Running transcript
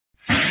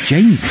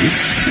James's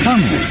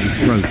funnel is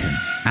broken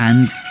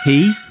and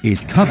he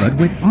is covered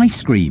with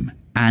ice cream.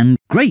 And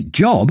great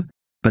job,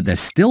 but there's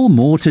still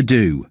more to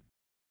do.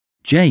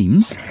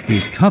 James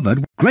is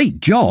covered. Great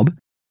job,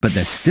 but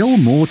there's still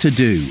more to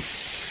do.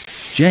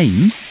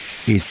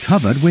 James is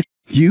covered with.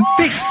 You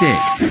fixed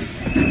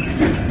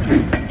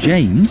it!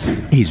 James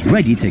is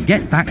ready to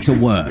get back to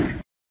work.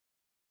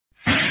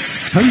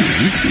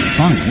 Toby's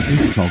funnel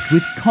is clogged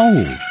with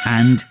coal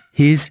and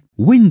his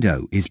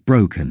window is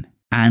broken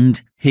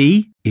and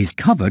he is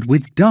covered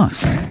with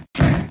dust.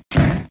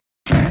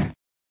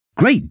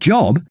 Great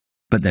job,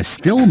 but there's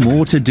still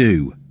more to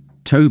do.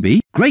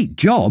 Toby, great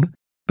job,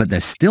 but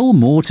there's still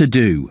more to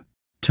do.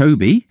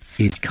 Toby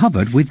is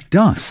covered with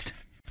dust.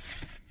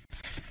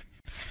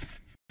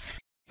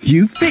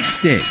 You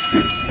fixed it!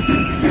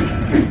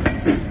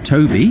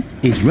 Toby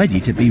is ready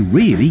to be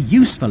really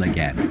useful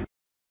again.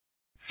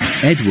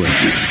 Edward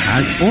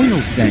has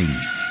oil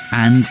stains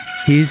and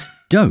his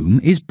dome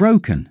is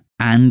broken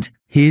and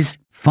his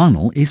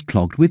funnel is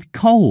clogged with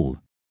coal.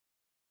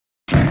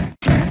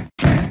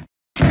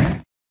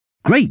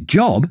 Great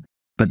job,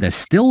 but there's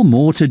still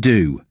more to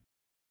do.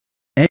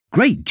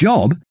 Great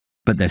job,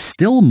 but there's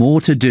still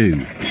more to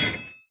do.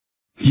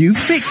 You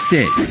fixed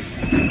it!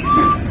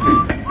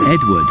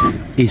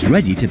 Edward is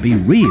ready to be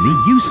really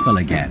useful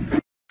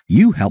again.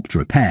 You helped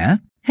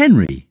repair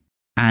Henry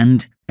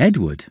and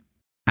Edward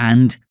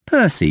and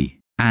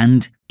Percy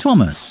and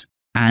Thomas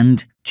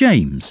and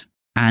James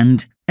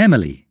and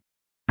Emily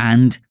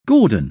and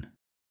Gordon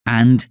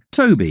and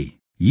Toby.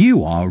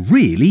 You are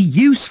really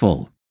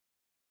useful.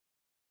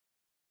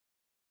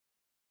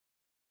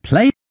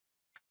 Play.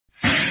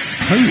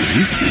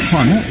 Toby's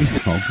funnel is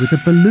clogged with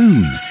a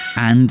balloon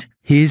and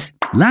his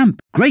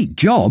lamp. Great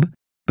job,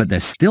 but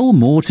there's still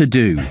more to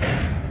do.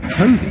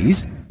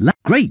 Toby's lamp.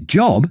 Great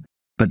job,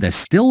 but there's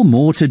still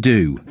more to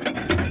do.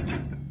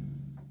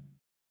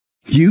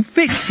 You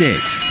fixed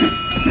it!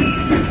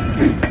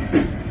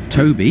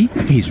 Toby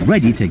is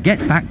ready to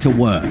get back to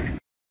work.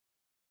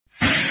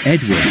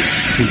 Edward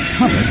is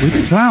covered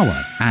with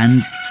flour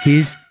and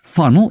his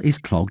funnel is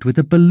clogged with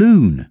a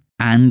balloon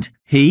and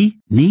he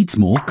needs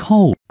more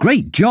coal.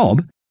 Great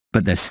job,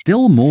 but there's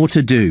still more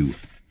to do.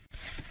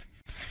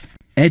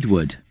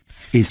 Edward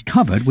is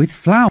covered with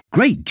flour.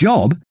 Great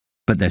job,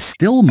 but there's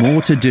still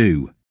more to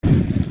do.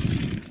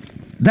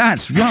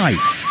 That's right!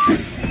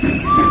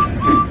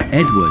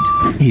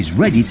 Edward is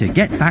ready to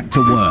get back to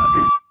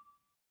work.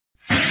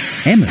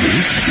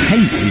 Emily's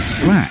paint is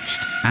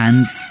scratched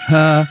and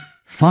her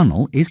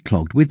funnel is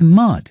clogged with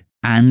mud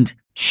and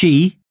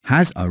she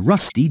has a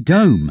rusty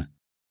dome.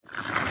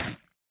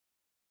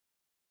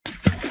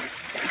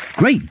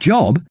 Great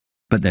job,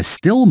 but there's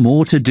still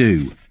more to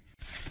do.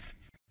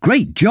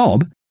 Great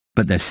job,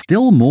 but there's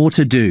still more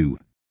to do.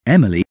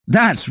 Emily,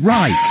 that's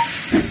right!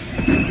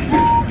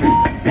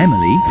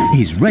 Emily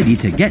is ready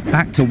to get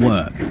back to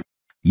work.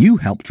 You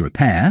helped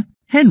repair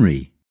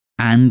Henry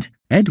and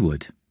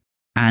Edward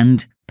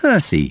and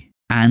Percy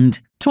and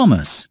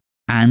Thomas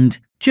and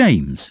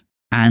James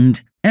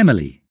and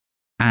Emily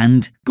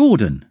and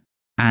Gordon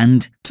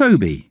and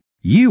Toby.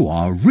 You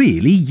are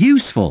really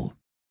useful.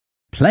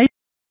 Play.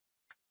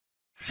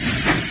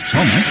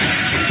 Thomas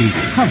is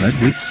covered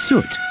with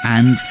soot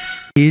and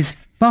his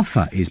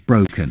buffer is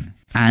broken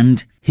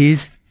and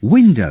his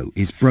window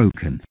is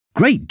broken.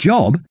 Great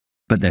job,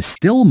 but there's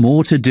still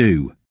more to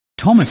do.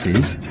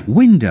 Thomas's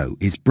window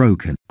is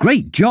broken.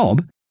 Great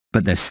job,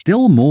 but there's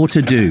still more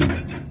to do.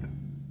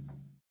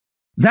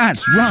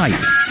 That's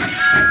right!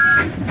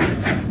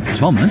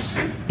 Thomas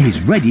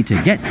is ready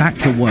to get back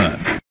to work.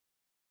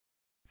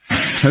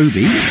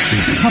 Toby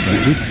is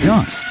covered with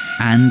dust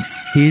and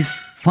his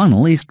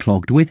funnel is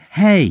clogged with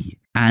hay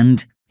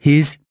and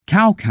his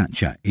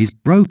cowcatcher is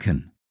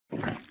broken.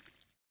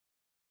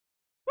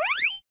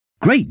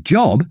 Great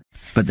job,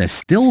 but there's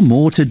still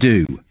more to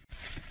do.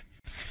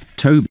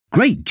 Toby,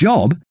 great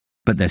job,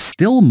 but there's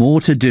still more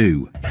to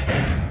do.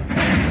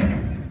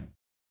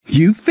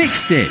 You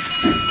fixed it!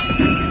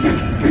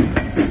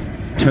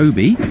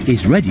 Toby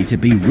is ready to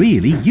be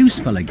really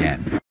useful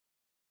again.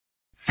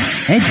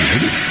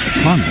 Edward's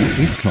funnel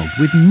is clogged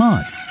with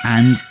mud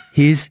and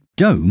his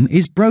dome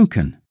is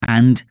broken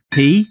and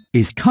he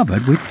is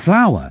covered with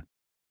flour.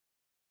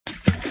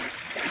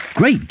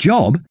 Great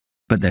job,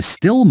 but there's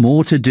still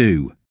more to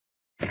do.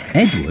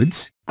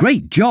 Edward's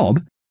great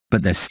job,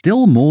 but there's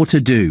still more to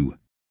do.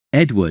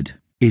 Edward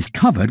is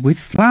covered with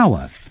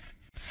flour.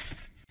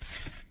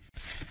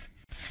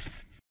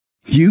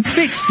 You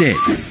fixed it!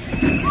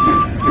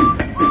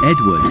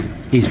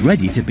 Edward is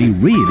ready to be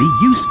really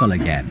useful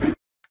again.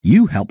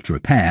 You helped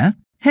repair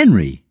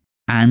Henry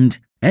and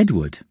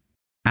Edward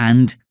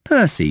and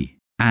Percy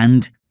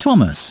and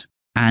Thomas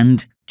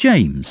and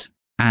James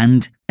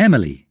and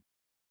Emily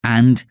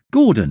and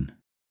Gordon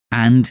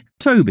and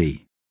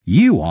Toby.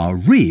 You are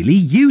really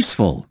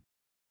useful.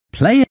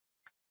 Play.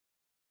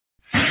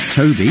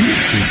 Toby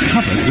is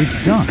covered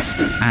with dust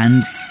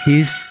and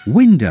his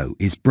window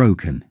is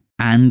broken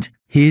and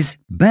his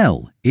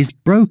bell is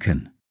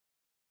broken.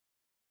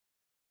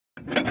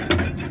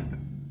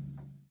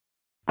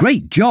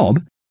 Great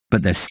job,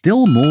 but there's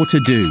still more to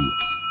do.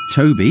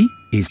 Toby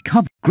is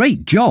covered.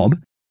 Great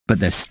job, but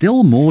there's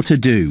still more to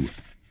do.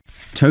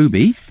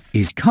 Toby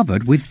is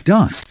covered with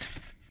dust.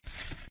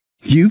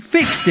 You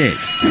fixed it!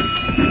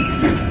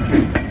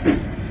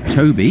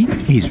 Toby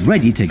is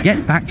ready to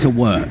get back to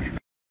work.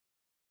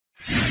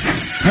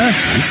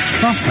 Percy's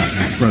buffer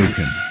is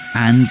broken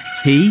and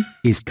he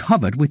is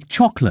covered with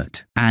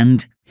chocolate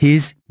and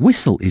his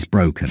whistle is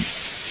broken.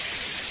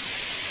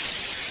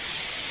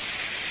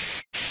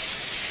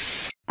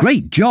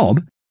 Great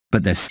job,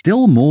 but there's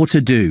still more to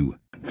do.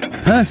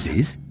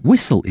 Percy's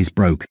whistle is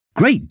broken.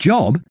 Great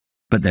job,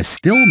 but there's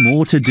still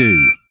more to do.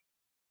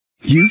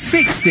 You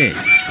fixed it!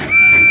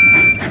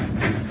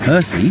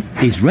 Percy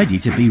is ready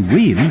to be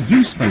really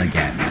useful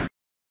again.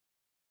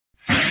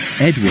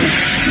 Edward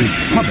is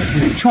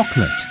covered with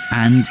chocolate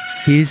and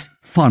his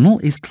funnel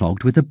is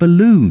clogged with a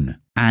balloon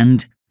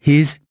and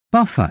his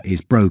buffer is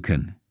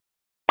broken.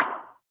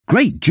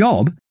 Great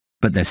job,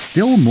 but there's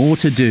still more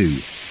to do.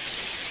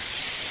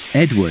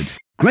 Edward,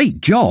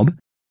 great job,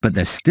 but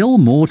there's still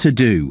more to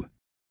do.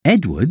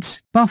 Edward's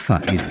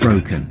buffer is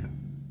broken.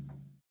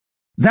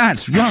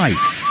 That's right!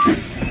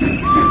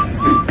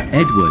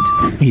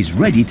 Edward is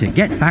ready to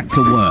get back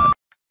to work.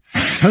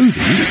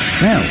 Toby's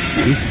bell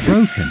is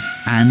broken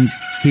and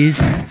his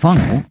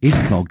funnel is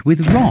clogged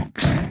with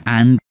rocks.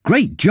 And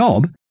great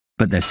job,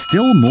 but there's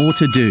still more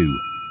to do.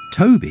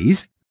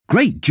 Toby's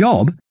great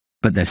job,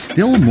 but there's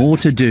still more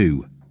to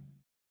do.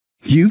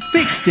 You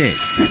fixed it!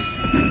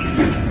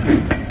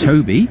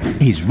 Toby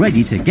is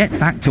ready to get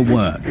back to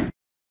work.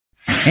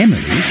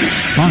 Emily's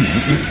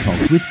funnel is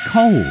clogged with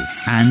coal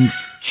and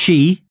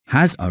she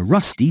has a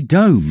rusty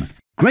dome.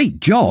 Great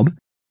job,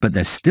 but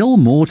there's still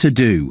more to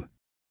do.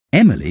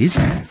 Emily's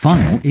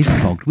funnel is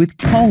clogged with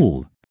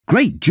coal.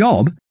 Great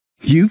job,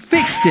 you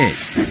fixed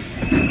it!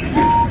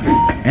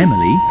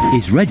 Emily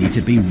is ready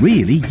to be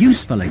really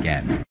useful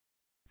again.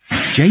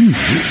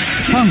 James's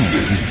funnel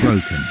is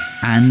broken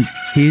and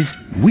his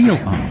wheel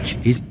arch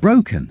is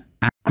broken.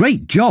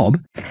 Great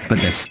job,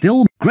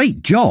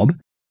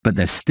 but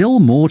there's still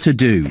more to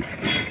do.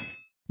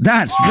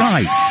 That's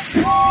right!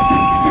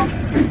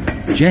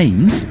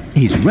 James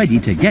is ready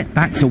to get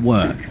back to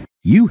work.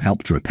 You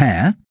helped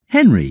repair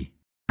Henry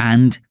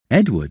and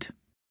Edward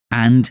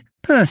and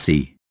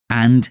Percy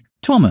and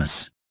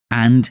Thomas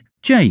and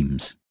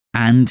James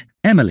and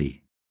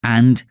Emily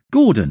and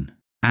Gordon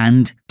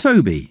and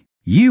Toby.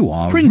 You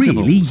are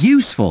really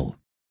useful.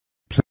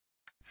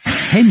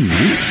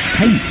 Henry's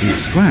paint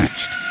is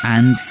scratched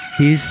and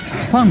his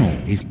funnel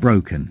is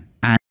broken.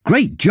 And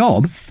great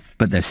job,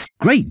 but there's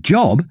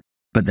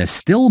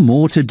still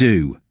more to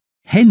do.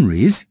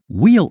 Henry's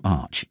wheel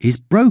arch is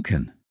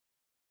broken.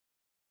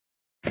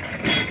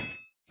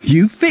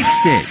 You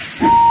fixed it!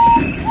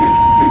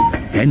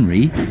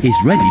 Henry is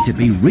ready to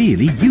be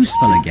really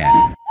useful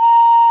again.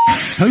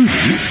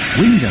 Toby's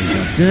windows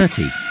are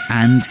dirty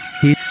and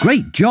his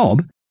great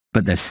job,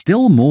 but there's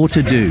still more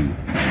to do.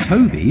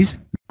 Toby's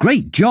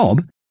great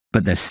job,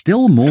 but there's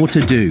still more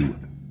to do.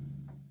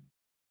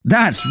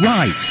 That's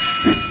right!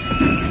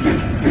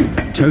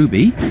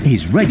 Toby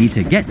is ready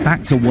to get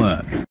back to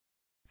work.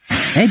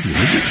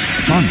 Edward's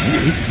funnel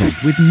is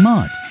clogged with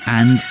mud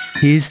and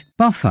his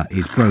buffer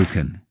is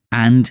broken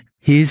and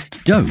his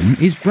dome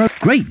is broken.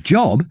 Great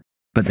job,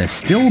 but there's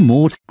still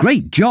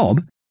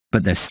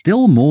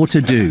more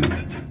to do.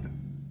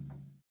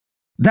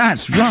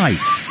 That's right!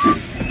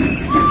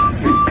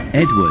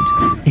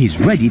 Edward is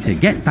ready to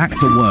get back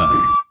to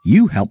work.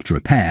 You helped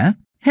repair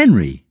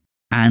Henry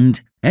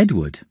and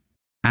Edward.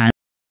 And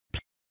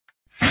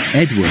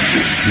Edward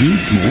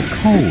needs more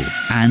coal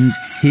and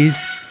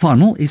his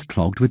funnel is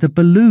clogged with a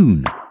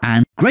balloon.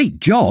 And great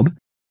job,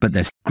 but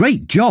there's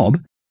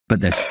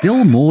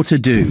still more to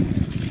do.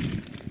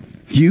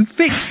 You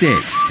fixed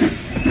it!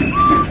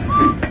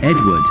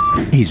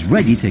 Edward is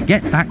ready to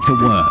get back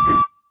to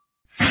work.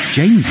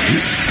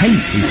 James's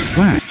paint is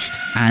scratched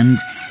and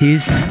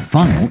his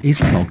funnel is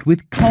clogged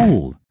with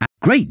coal.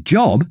 Great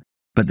job,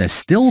 but there's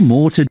still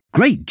more to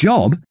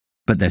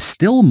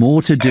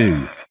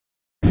do.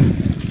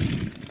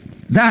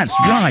 That's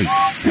right!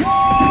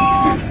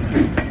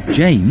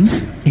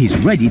 James is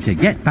ready to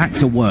get back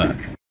to work.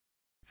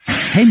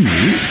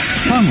 Henry's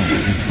funnel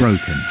is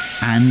broken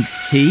and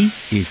he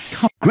is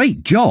cut.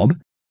 Great job,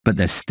 but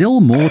there's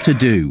still more to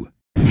do.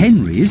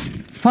 Henry's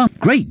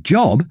great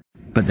job,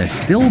 but there's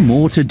still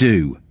more to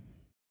do.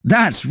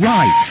 That's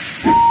right!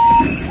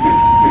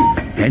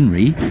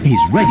 Henry is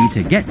ready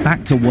to get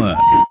back to work.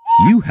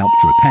 You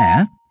helped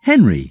repair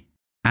Henry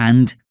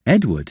and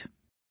Edward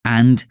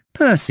and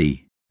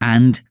Percy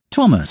and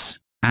Thomas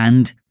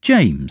and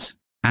James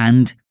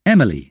and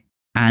Emily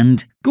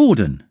and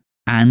Gordon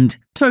and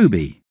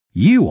Toby.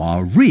 You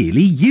are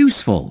really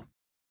useful.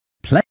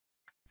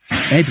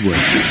 Edward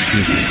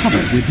is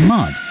covered with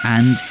mud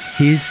and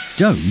his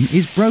dome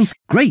is broken.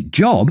 Great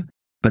job,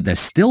 but there's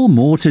still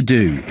more to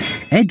do.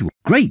 Edward,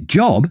 great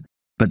job,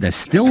 but there's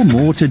still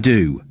more to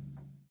do.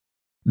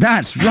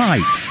 That's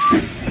right!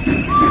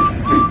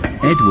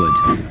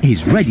 Edward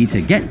is ready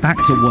to get back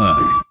to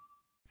work.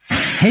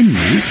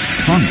 Henry's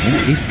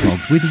funnel is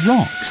clogged with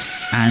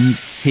rocks and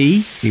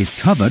he is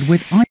covered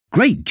with ice.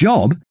 Great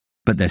job,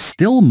 but there's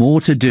still more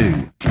to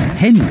do.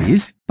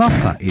 Henry's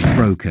buffer is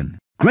broken.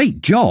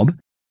 Great job,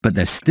 but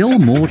there's still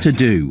more to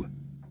do.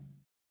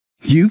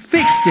 You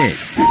fixed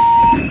it!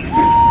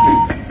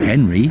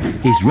 Henry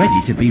is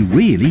ready to be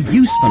really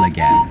useful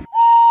again.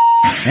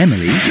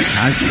 Emily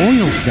has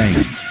oil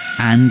stains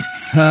and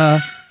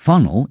her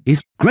funnel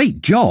is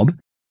great job,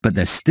 but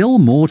there's still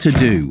more to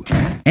do.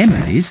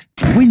 Emily's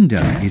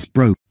window is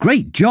broke.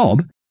 Great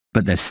job,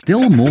 but there's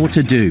still more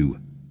to do.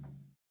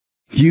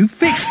 You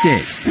fixed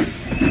it!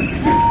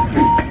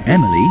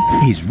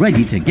 Emily is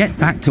ready to get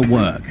back to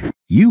work.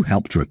 You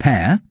helped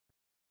repair.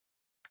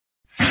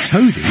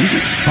 Toby's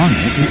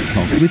funnel is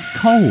clogged with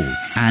coal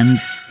and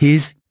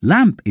his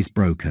lamp is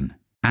broken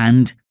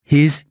and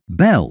his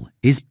bell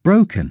is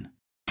broken.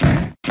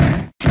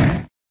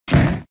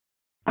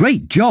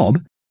 Great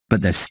job,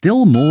 but there's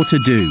still more to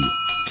do.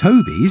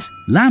 Toby's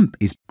lamp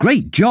is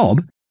great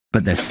job,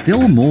 but there's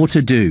still more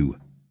to do.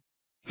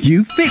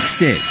 You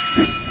fixed it!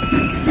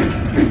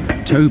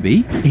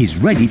 Toby is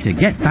ready to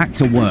get back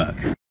to work.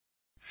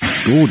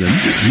 Gordon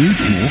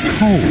needs more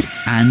coal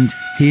and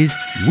his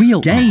wheel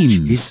arch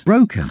is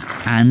broken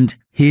and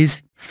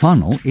his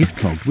funnel is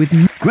clogged with...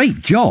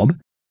 Great job,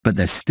 but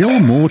there's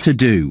still more to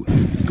do.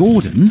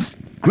 Gordon's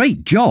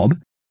great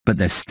job, but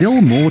there's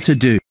still more to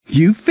do.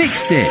 You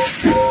fixed it!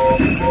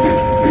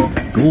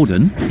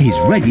 Gordon is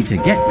ready to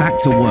get back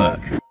to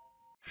work.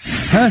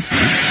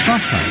 Percy's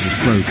buffer is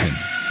broken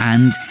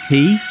and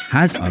he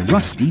has a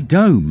rusty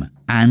dome.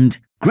 And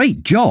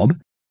great job,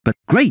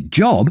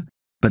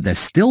 but there's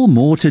still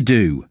more to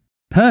do.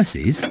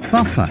 Percy's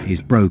buffer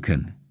is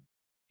broken.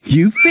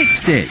 You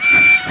fixed it!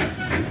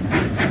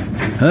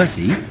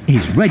 Percy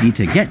is ready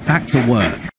to get back to work.